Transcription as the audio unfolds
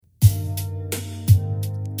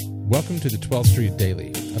Welcome to the 12th Street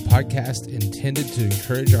Daily, a podcast intended to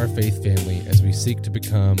encourage our faith family as we seek to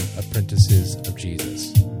become apprentices of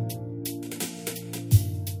Jesus.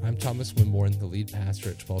 I'm Thomas Winborn, the lead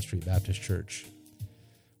pastor at 12th Street Baptist Church.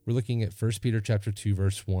 We're looking at 1 Peter chapter 2,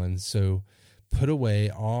 verse 1. So put away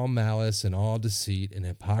all malice and all deceit and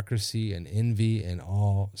hypocrisy and envy and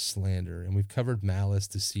all slander. And we've covered malice,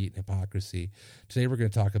 deceit, and hypocrisy. Today we're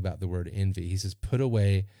going to talk about the word envy. He says, put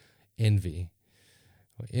away envy.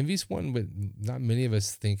 Envy is one, but not many of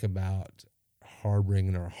us think about harboring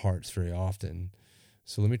in our hearts very often.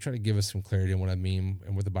 So let me try to give us some clarity on what I mean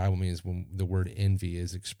and what the Bible means when the word envy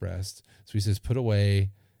is expressed. So he says, put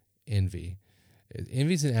away envy.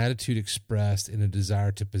 Envy is an attitude expressed in a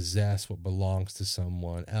desire to possess what belongs to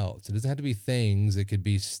someone else. It doesn't have to be things. It could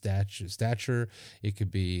be stature. It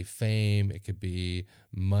could be fame. It could be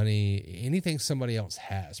money. Anything somebody else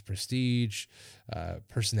has. Prestige,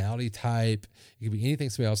 personality type. It could be anything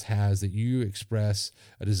somebody else has that you express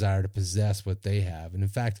a desire to possess what they have. And in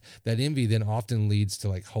fact, that envy then often leads to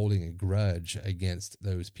like holding a grudge against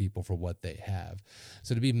those people for what they have.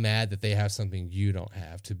 So to be mad that they have something you don't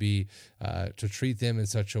have, to treat them in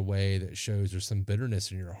such a way that shows there's some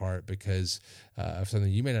bitterness in your heart because of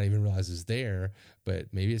something you may not even realize is there, but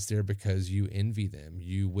maybe it's there because you envy them.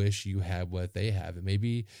 You wish you had what they have. And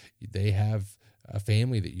maybe they have a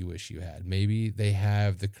family that you wish you had. Maybe they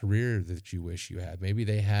have the career that you wish you had. Maybe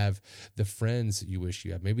they have the friends that you wish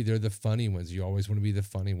you had. Maybe they're the funny ones. You always want to be the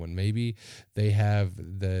funny one. Maybe they have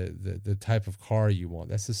the type of car you want.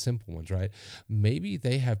 That's the simple ones, right? Maybe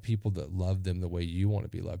they have people that love them the way you want to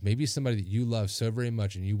be loved. Maybe somebody that you love so very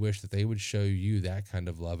much and you wish that they would show you that kind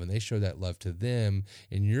of love, and they show that love to them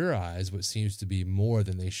in your eyes, what seems to be more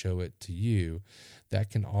than they show it to you. That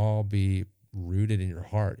can all be rooted in your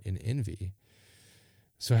heart in envy.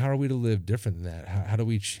 So how are we to live different than that? How do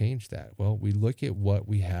we change that? Well, we look at what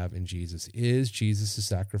we have in Jesus. Is Jesus'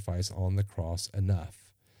 sacrifice on the cross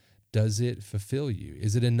enough? Does it fulfill you?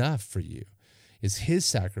 Is it enough for you? Is his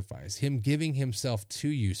sacrifice, him giving himself to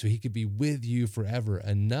you so he could be with you forever,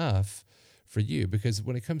 enough for you? Because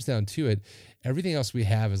when it comes down to it, everything else we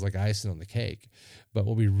have is like icing on the cake. But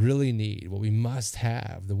what we really need, what we must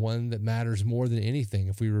have, the one that matters more than anything,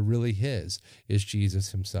 if we were really his, is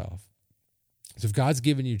Jesus himself. So if God's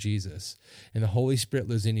given you Jesus and the Holy Spirit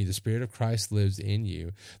lives in you, the Spirit of Christ lives in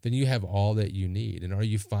you, then you have all that you need. And are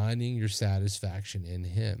you finding your satisfaction in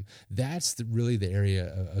him? That's really the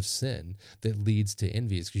area of sin that leads to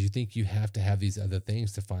envy, is because you think you have to have these other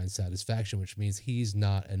things to find satisfaction, which means he's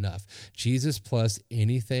not enough. Jesus plus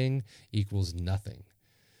anything equals nothing.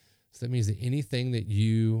 So that means that anything that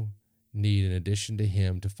you need in addition to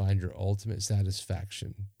him to find your ultimate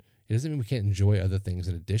satisfaction, it doesn't mean we can't enjoy other things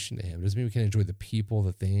in addition to him. It doesn't mean we can't enjoy the people,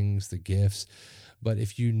 the things, the gifts. But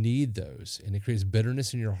if you need those, and it creates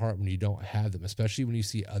bitterness in your heart when you don't have them, especially when you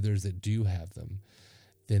see others that do have them,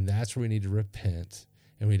 then that's where we need to repent,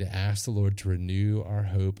 and we need to ask the Lord to renew our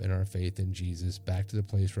hope and our faith in Jesus back to the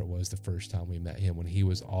place where it was the first time we met him, when he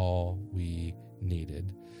was all we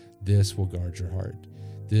needed. This will guard your heart.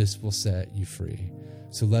 This will set you free.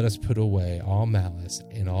 So let us put away all malice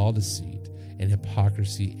and all deceit and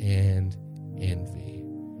hypocrisy and envy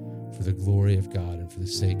for the glory of God and for the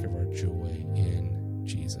sake of our joy in